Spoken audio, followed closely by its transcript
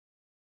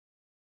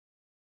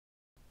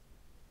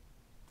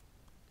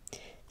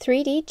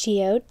3D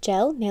Geode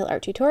Gel Nail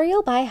Art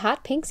Tutorial by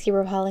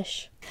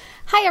Hotpinkzebrapolish.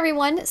 Hi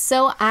everyone!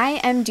 So I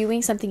am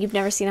doing something you've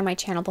never seen on my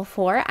channel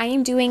before. I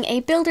am doing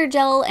a builder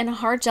gel and a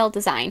hard gel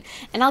design,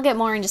 and I'll get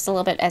more in just a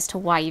little bit as to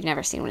why you've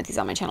never seen one of these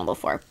on my channel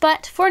before.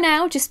 But for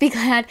now, just be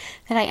glad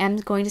that I am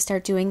going to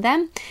start doing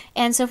them.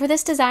 And so for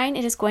this design,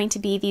 it is going to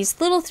be these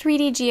little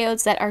 3D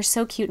geodes that are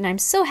so cute, and I'm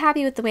so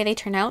happy with the way they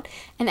turn out.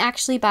 And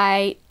actually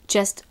by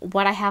just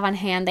what I have on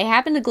hand, they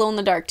happen to glow in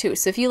the dark too.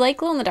 So if you like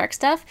glow in the dark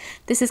stuff,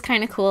 this is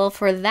kind of cool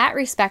for that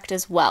respect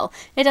as well.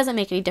 It doesn't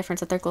make any difference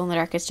that they're glow in the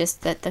dark, it's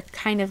just that the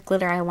kind of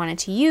glitter I wanted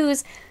to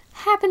use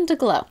happened to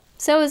glow.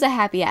 So it was a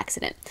happy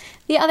accident.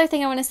 The other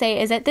thing I want to say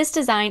is that this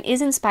design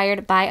is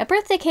inspired by a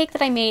birthday cake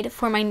that I made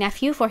for my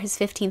nephew for his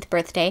 15th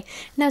birthday.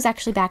 And that was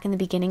actually back in the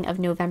beginning of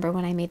November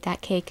when I made that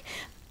cake.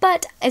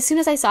 But as soon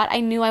as I saw it, I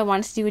knew I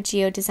wanted to do a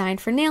geode design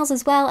for nails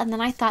as well, and then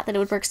I thought that it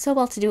would work so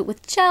well to do it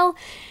with gel.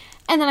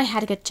 And then I had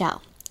to get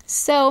gel.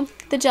 So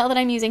the gel that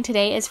I'm using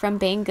today is from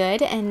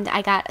Banggood, and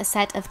I got a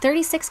set of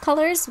 36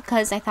 colors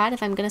because I thought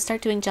if I'm going to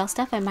start doing gel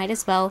stuff, I might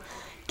as well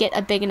get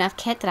a big enough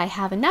kit that I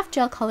have enough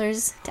gel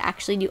colors to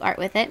actually do art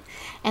with it.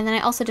 And then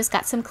I also just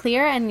got some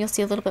clear, and you'll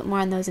see a little bit more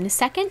on those in a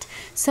second.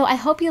 So I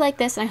hope you like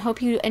this, and I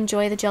hope you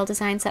enjoy the gel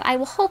designs that I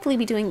will hopefully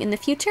be doing in the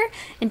future.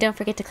 And don't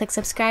forget to click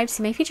subscribe to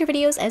see my future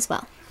videos as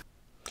well.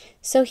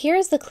 So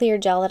here's the clear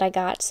gel that I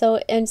got.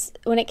 So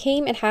when it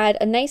came, it had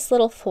a nice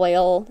little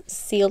foil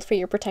sealed for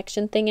your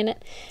protection thing in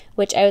it,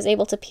 which I was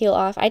able to peel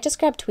off. I just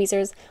grabbed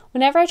tweezers.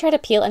 Whenever I try to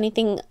peel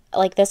anything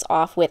like this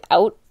off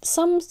without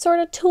some sort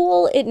of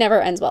tool, it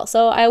never ends well.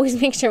 So I always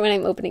make sure when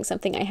I'm opening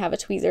something I have a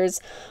tweezers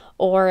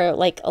or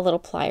like a little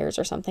pliers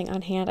or something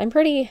on hand. I'm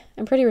pretty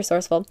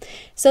resourceful.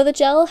 So the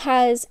gel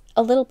has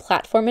a little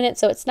platform in it,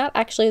 so it's not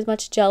actually as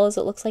much gel as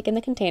it looks like in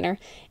the container.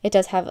 It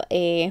does have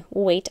a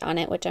weight on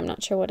it, which I'm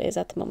not sure what it is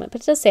at the moment,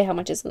 but it does say how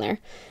much is in there.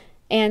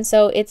 And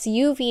so it's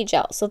UV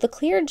gel. So the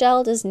clear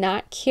gel does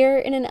not cure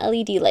in an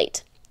LED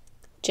light.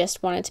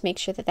 Just wanted to make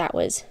sure that that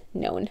was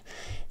known.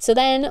 So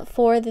then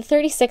for the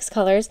 36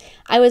 colors,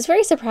 I was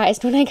very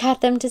surprised when I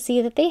got them to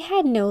see that they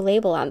had no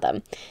label on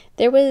them.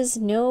 There was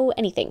no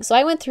anything. So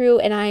I went through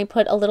and I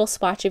put a little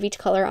swatch of each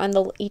color on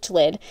each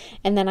lid,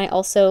 and then I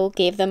also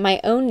gave them my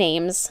own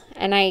names,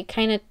 and I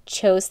kind of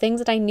chose things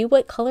that I knew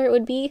what color it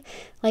would be.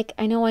 Like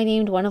I know I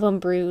named one of them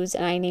Bruise,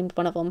 and I named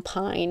one of them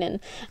Pine, and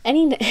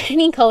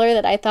any color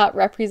that I thought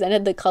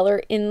represented the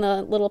color in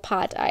the little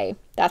pot,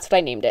 that's what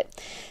I named it.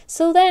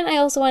 So then I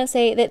also want to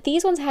say that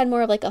these ones had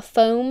more of like a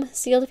foam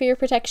sealed for your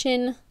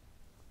protection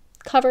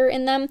cover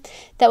in them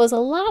that was a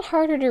lot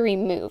harder to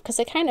remove because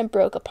it kind of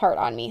broke apart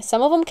on me.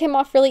 Some of them came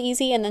off really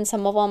easy, and then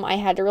some of them I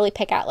had to really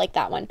pick out, like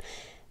that one.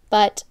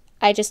 But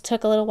I just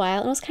took a little while,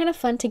 and it was kind of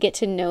fun to get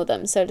to know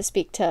them, so to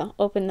speak, to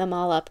open them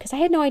all up because I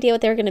had no idea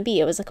what they were going to be.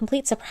 It was a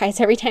complete surprise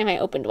every time I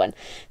opened one.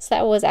 So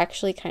that was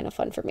actually kind of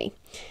fun for me.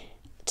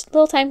 Just a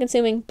little time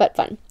consuming, but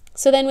fun.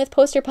 So then with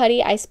poster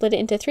putty, I split it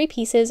into 3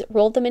 pieces,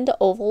 rolled them into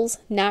ovals,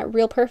 not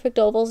real perfect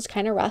ovals,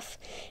 kind of rough,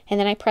 and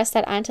then I pressed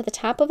that onto the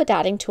top of a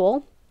dotting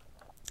tool.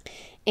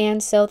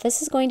 And so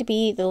this is going to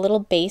be the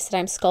little base that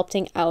I'm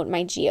sculpting out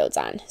my geodes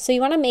on. So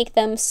you want to make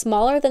them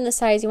smaller than the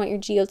size you want your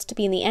geodes to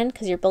be in the end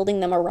because you're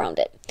building them around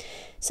it.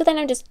 So then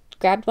I just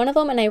grabbed one of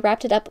them and I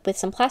wrapped it up with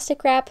some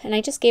plastic wrap, and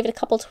I just gave it a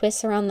couple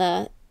twists around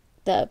the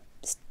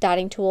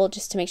dotting tool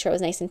just to make sure it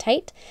was nice and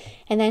tight.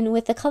 And then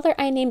with the color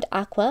I named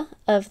Aqua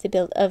of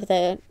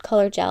the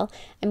color gel,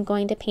 I'm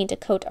going to paint a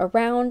coat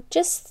around,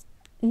 just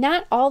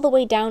not all the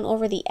way down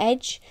over the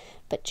edge,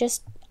 but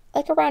just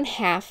like around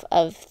half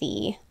of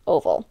the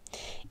oval.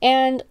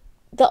 And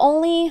the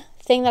only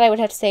thing that I would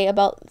have to say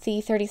about the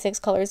 36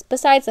 colors,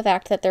 besides the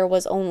fact that there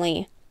was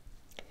no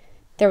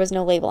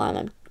label on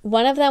them,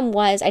 one of them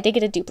was, I did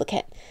get a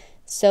duplicate.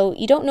 So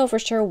you don't know for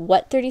sure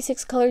what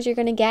 36 colors you're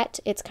going to get.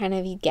 It's kind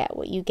of you get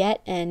what you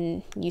get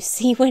and you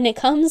see when it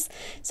comes.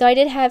 So I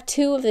did have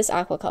 2 of this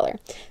aqua color.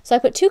 So I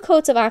put 2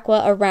 coats of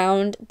aqua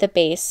around the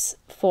base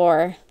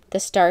for the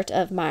start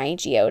of my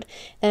geode.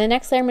 Then the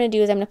next layer I'm going to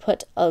do is I'm going to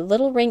put a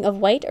little ring of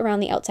white around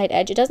the outside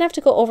edge. It doesn't have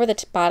to go over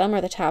the bottom or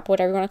the top,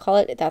 whatever you want to call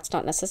it. That's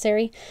not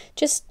necessary.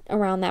 Just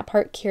around that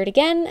part, cured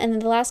again. And then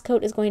the last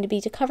coat is going to be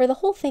to cover the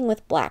whole thing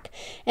with black.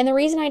 And the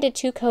reason I did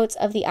 2 coats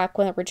of the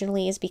aqua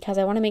originally is because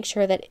I want to make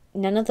sure that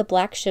none of the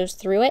black shows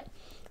through it.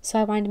 So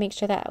I wanted to make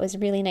sure that it was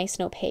really nice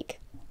and opaque.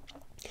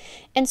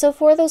 And so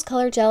for those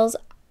color gels,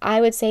 I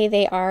would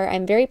say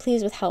I'm very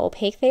pleased with how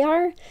opaque they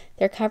are,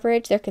 their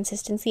coverage, their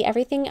consistency,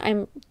 everything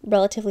I'm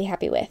relatively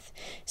happy with.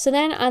 So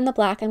then on the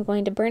black, I'm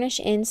going to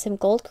burnish in some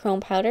gold chrome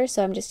powder.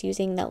 So I'm just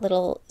using that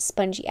little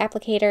spongy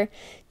applicator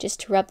just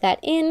to rub that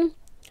in,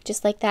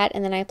 just like that.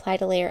 And then I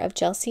applied a layer of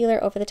gel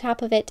sealer over the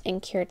top of it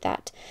and cured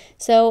that.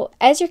 So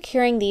as you're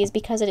curing these,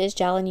 because it is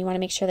gel and you want to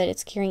make sure that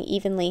it's curing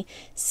evenly,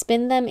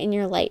 spin them in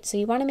your light. So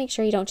you want to make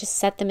sure you don't just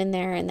set them in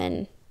there and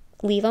then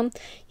leave them.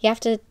 You have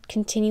to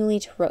continue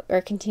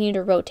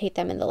to rotate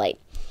them in the light.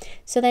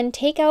 So then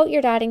take out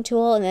your dotting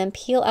tool and then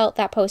peel out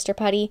that poster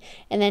putty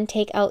and then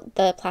take out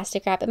the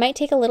plastic wrap. It might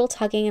take a little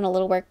tugging and a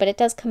little work, but it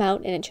does come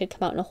out, and it should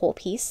come out in a whole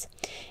piece.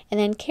 And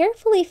then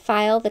carefully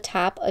file the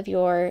top of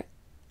your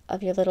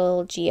of your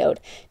little geode,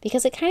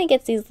 because it kind of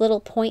gets these little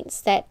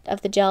points that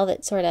of the gel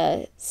that sort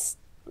of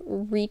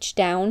reach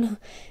down.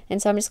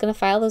 And so I'm just going to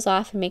file those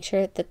off and make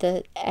sure that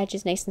the edge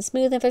is nice and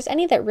smooth. If there's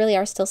any that really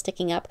are still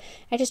sticking up,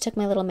 I just took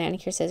my little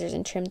manicure scissors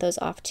and trimmed those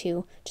off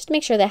too, just to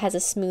make sure that it has a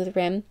smooth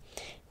rim.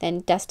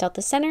 Then dust out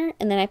the center,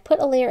 and then I put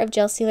a layer of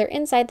gel sealer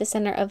inside the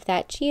center of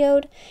that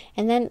geode.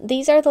 And then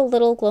these are the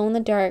little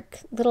glow-in-the-dark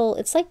little,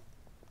 it's like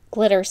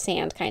glitter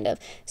sand kind of.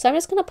 So I'm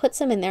just going to put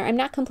some in there. I'm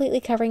not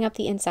completely covering up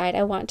the inside.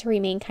 I want to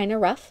remain kind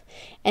of rough.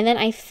 And then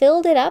I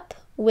filled it up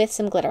with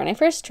some glitter. And I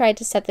first tried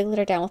to set the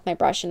glitter down with my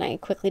brush, and I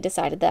quickly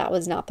decided that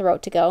was not the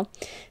route to go.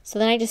 So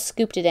then I just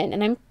scooped it in,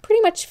 and I'm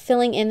pretty much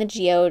filling in the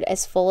geode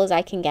as full as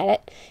I can get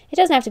it. It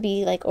doesn't have to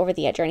be like over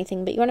the edge or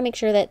anything, but you want to make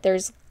sure that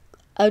there's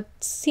a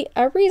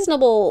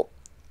reasonable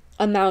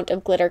amount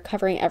of glitter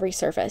covering every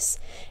surface.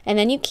 And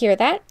then you cure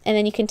that, and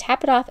then you can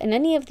tap it off, and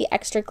any of the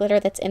extra glitter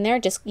that's in there,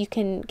 just you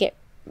can get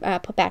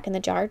put back in the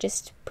jar,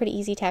 just pretty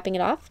easy tapping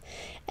it off.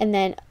 And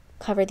then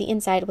cover the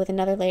inside with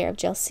another layer of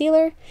gel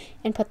sealer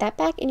and put that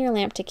back in your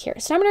lamp to cure.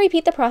 So I'm going to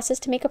repeat the process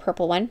to make a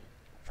purple one.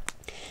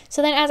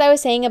 So then, as I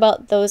was saying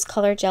about those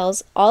color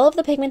gels, all of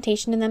the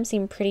pigmentation in them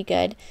seem pretty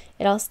good.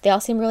 They all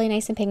seem really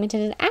nice and pigmented,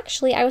 and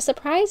actually I was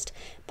surprised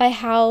by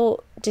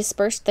how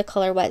dispersed the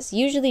color was.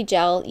 Usually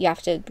gel you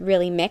have to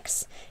really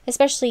mix,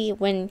 especially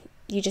when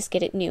you just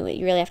get it new.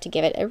 You really have to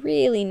give it a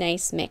really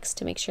nice mix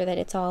to make sure that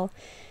it's all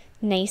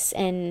nice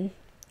and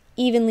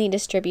evenly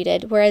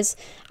distributed, whereas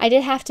I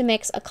did have to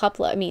mix a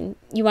couple of, I mean,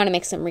 you want to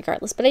mix them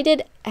regardless, but I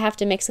did have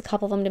to mix a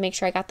couple of them to make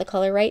sure I got the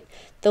color right.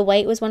 The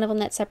white was one of them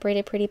that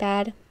separated pretty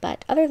bad,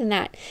 but other than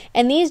that,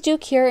 and these do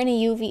cure in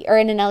a UV or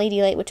in an LED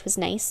light, which was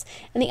nice.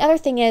 And the other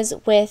thing is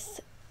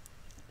with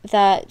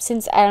the,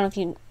 since I don't know if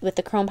you, with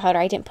the chrome powder,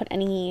 I didn't put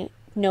any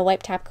no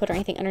wipe top coat or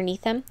anything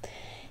underneath them.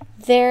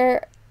 They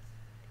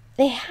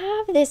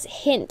have this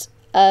hint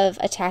of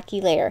a tacky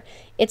layer.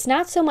 It's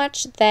not so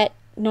much that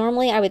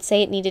normally I would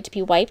say it needed to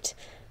be wiped,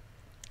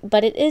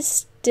 but it is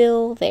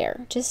still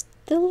there, just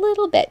a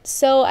little bit.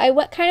 So I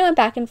kind of went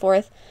back and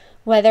forth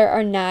whether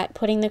or not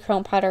putting the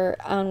chrome powder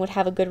on would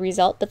have a good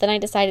result, but then I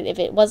decided if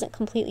it wasn't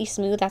completely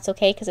smooth, that's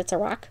okay because it's a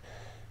rock.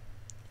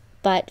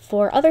 But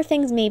for other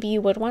things, maybe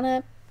you would want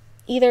to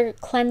either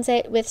cleanse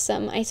it with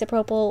some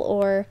isopropyl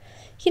or,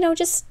 you know,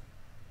 just,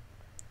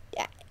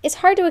 it's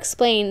hard to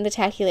explain the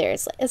tacky layer.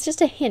 It's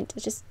just a hint.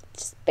 It's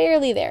just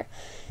barely there.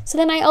 So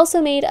then I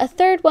also made a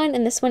third one,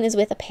 and this one is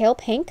with a pale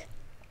pink.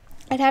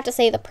 I'd have to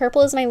say the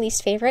purple is my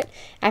least favorite.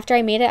 After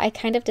I made it, I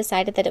kind of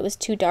decided that it was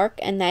too dark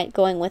and that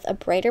going with a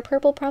brighter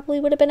purple probably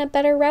would have been a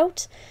better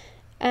route.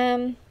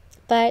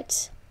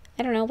 But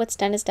I don't know, what's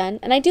done is done.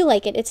 And I do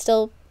like it.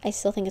 I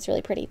still think it's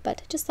really pretty,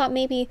 but I just thought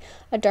maybe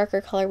a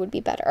darker color would be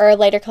better, or a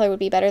lighter color would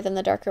be better than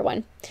the darker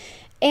one.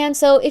 And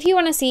so if you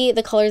want to see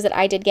the colors that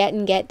I did get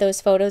and get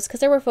those photos, because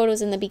there were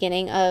photos in the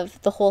beginning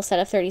of the whole set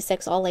of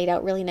 36 all laid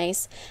out really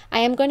nice, I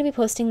am going to be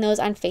posting those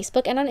on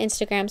Facebook and on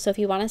Instagram. So if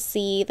you want to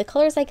see the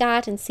colors I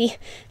got and see,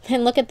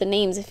 then look at the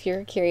names if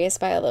you're curious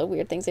by all the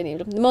weird things I named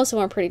them. Most of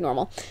them are pretty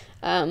normal.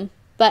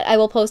 But I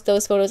will post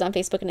those photos on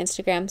Facebook and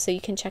Instagram so you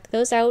can check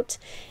those out.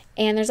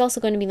 And there's also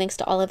going to be links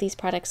to all of these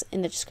products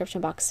in the description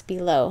box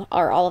below,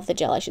 or all of the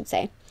gel I should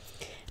say.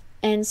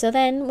 And so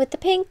then with the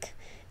pink,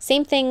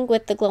 same thing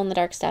with the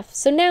glow-in-the-dark stuff.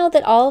 So now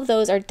that all of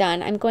those are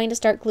done, I'm going to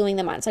start gluing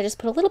them on. So I just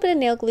put a little bit of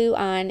nail glue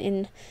on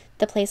in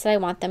the place that I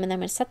want them, and then I'm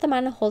going to set them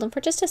on and hold them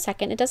for just a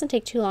second. It doesn't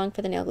take too long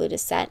for the nail glue to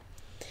set.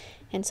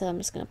 And so I'm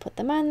just going to put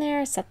them on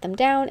there, set them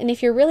down, and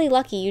if you're really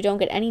lucky, you don't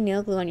get any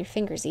nail glue on your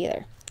fingers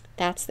either.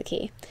 That's the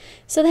key.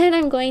 So then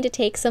I'm going to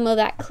take some of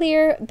that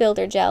clear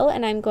builder gel,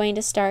 and I'm going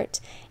to start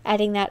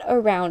adding that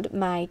around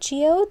my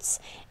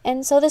geodes.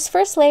 And so this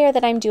first layer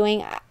that I'm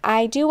doing,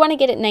 I do want to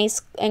get it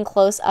nice and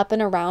close up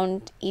and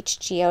around each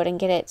geode and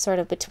get it sort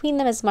of between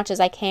them as much as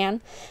I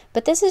can.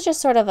 But this is just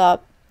sort of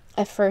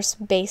a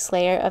first base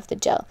layer of the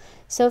gel.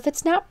 So if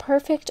it's not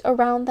perfect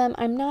around them,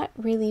 I'm not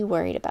really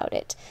worried about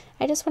it.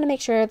 I just want to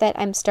make sure that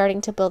I'm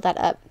starting to build that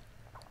up.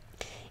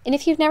 And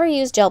if you've never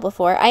used gel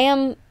before, I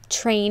am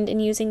trained in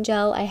using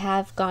gel. I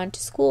have gone to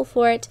school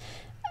for it,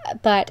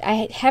 but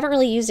I haven't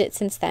really used it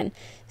since then.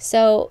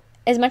 So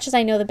as much as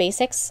I know the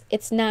basics,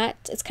 it's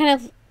kind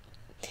of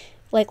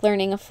like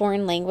learning a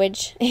foreign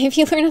language. If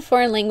you learn a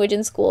foreign language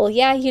in school,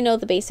 yeah, you know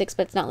the basics,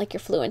 but it's not like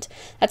you're fluent.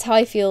 That's how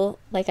I feel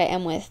like I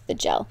am with the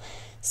gel.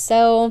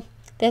 So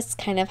that's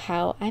kind of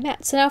how I'm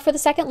at. So now for the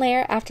second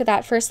layer, after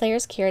that first layer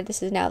is cured,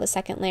 this is now the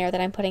second layer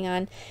that I'm putting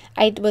on.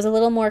 I was a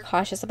little more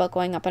cautious about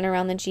going up and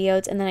around the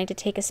geodes, and then I did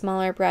take a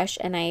smaller brush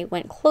and I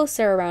went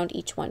closer around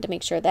each one to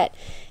make sure that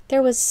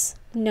there was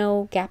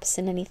no gaps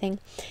in anything.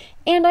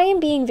 And I am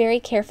being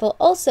very careful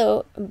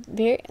also,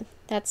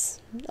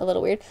 that's a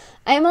little weird.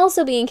 I am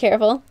also being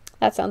careful,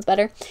 that sounds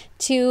better,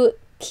 to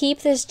keep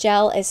this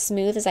gel as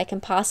smooth as I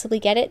can possibly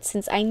get it,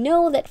 since I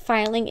know that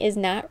filing is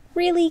not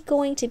really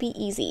going to be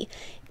easy.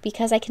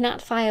 Because I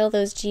cannot file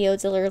those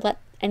geodes or let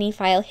any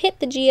file hit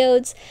the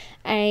geodes,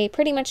 I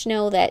pretty much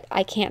know that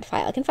I can't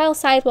file. I can file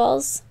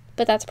sidewalls,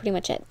 but that's pretty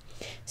much it.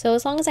 So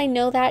as long as I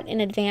know that in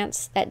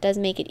advance, that does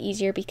make it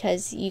easier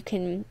because you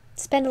can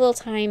spend a little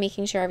time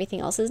making sure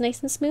everything else is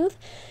nice and smooth.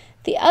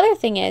 The other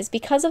thing is,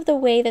 because of the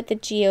way that the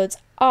geodes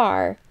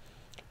are,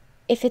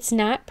 if it's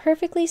not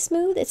perfectly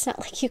smooth, it's not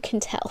like you can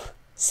tell.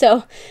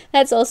 So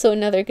that's also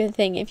another good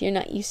thing if you're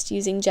not used to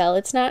using gel.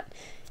 It's not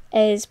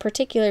as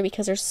particular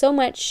because there's so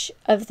much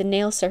of the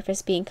nail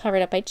surface being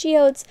covered up by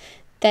geodes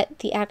that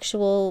the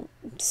actual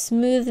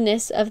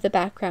smoothness of the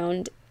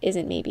background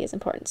isn't maybe as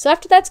important. So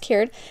after that's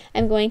cured,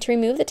 I'm going to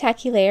remove the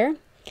tacky layer,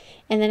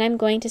 and then I'm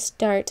going to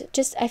start,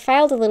 I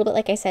filed a little bit,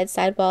 like I said,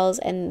 sidewalls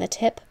and the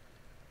tip,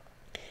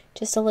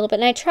 just a little bit.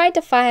 And I tried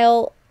to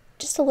file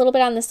just a little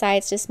bit on the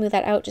sides to smooth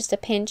that out, just a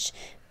pinch,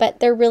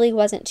 but there really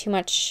wasn't too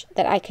much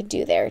that I could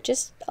do there,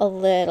 just a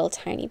little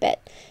tiny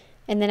bit.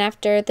 And then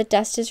after the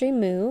dust is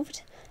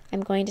removed,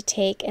 I'm going to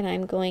take and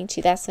I'm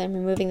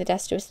removing the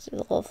dust with a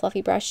little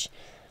fluffy brush.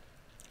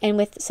 And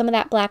with some of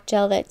that black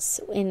gel that's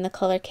in the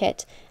color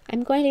kit,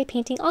 I'm going to be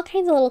painting all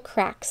kinds of little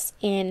cracks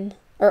in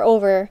or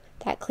over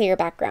that clear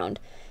background.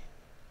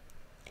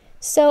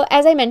 So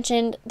as I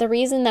mentioned, the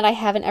reason that I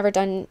haven't ever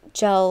done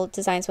gel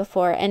designs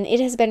before, and it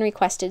has been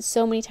requested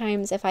so many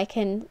times if I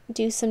can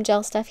do some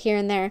gel stuff here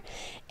and there,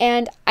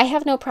 and I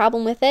have no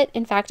problem with it.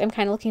 In fact, I'm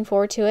kind of looking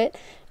forward to it.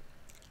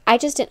 I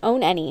just didn't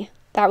own any.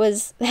 That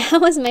was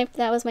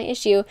my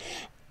issue.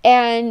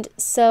 And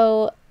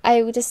so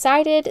I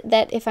decided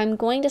that if I'm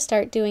going to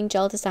start doing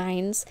gel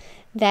designs,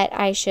 that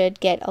I should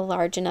get a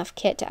large enough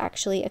kit to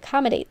actually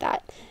accommodate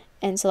that.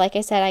 And so like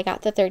I said, I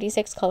got the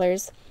 36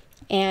 colors,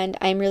 and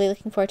I'm really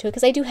looking forward to it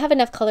because I do have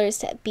enough colors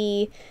to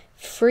be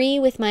free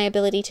with my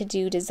ability to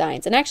do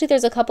designs. And actually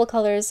there's a couple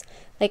colors,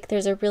 like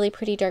there's a really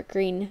pretty dark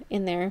green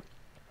in there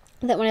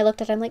that when I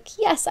looked at it, I'm like,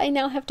 yes, I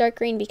now have dark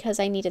green because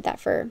I needed that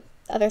for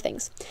other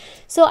things.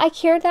 So I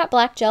cured that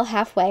black gel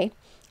halfway,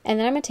 and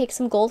then I'm going to take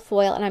some gold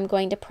foil and I'm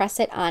going to press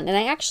it on. And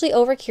I actually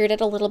over cured it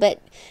a little bit.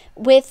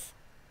 With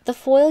the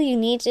foil, you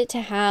need it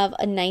to have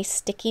a nice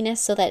stickiness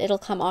so that it'll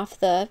come off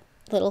the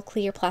little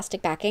clear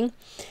plastic backing.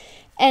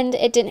 And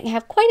it didn't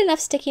have quite enough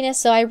stickiness,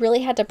 so I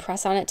really had to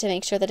press on it to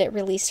make sure that it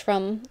released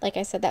from, like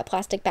I said, that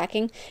plastic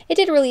backing. It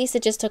did release,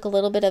 it just took a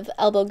little bit of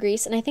elbow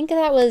grease, and I think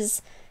that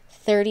was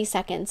 30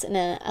 seconds in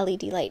an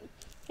LED light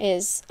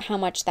is how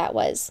much that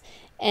was.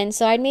 And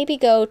so I'd maybe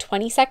go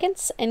 20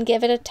 seconds and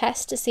give it a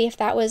test to see if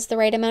that was the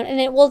right amount.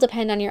 And it will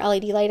depend on your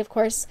LED light, of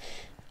course,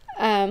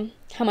 how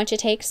much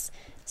it takes.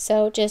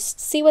 So just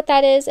see what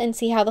that is and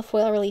see how the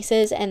foil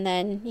releases, and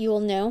then you will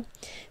know.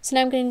 So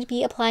now I'm going to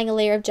be applying a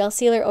layer of gel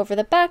sealer over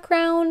the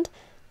background,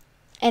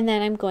 and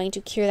then I'm going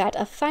to cure that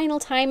a final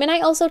time. And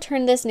I also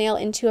turned this nail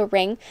into a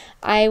ring.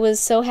 I was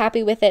so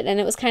happy with it, and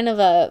it was kind of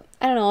a,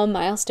 I don't know, a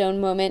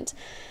milestone moment.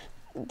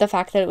 The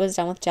fact that it was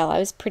done with gel, I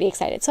was pretty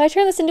excited. So I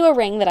turned this into a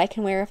ring that I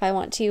can wear if I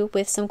want to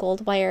with some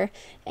gold wire.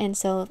 And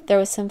so there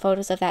was some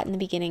photos of that in the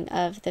beginning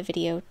of the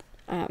video,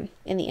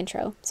 in the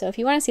intro. So if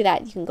you want to see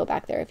that, you can go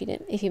back there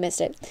if you missed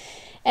it.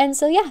 And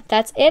so yeah,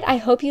 that's it. I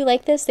hope you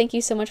like this. Thank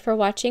you so much for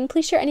watching.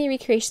 Please share any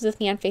recreations with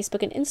me on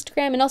Facebook and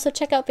Instagram, and also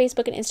check out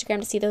Facebook and Instagram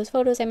to see those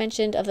photos I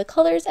mentioned of the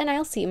colors, and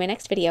I'll see you in my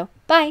next video.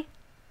 Bye!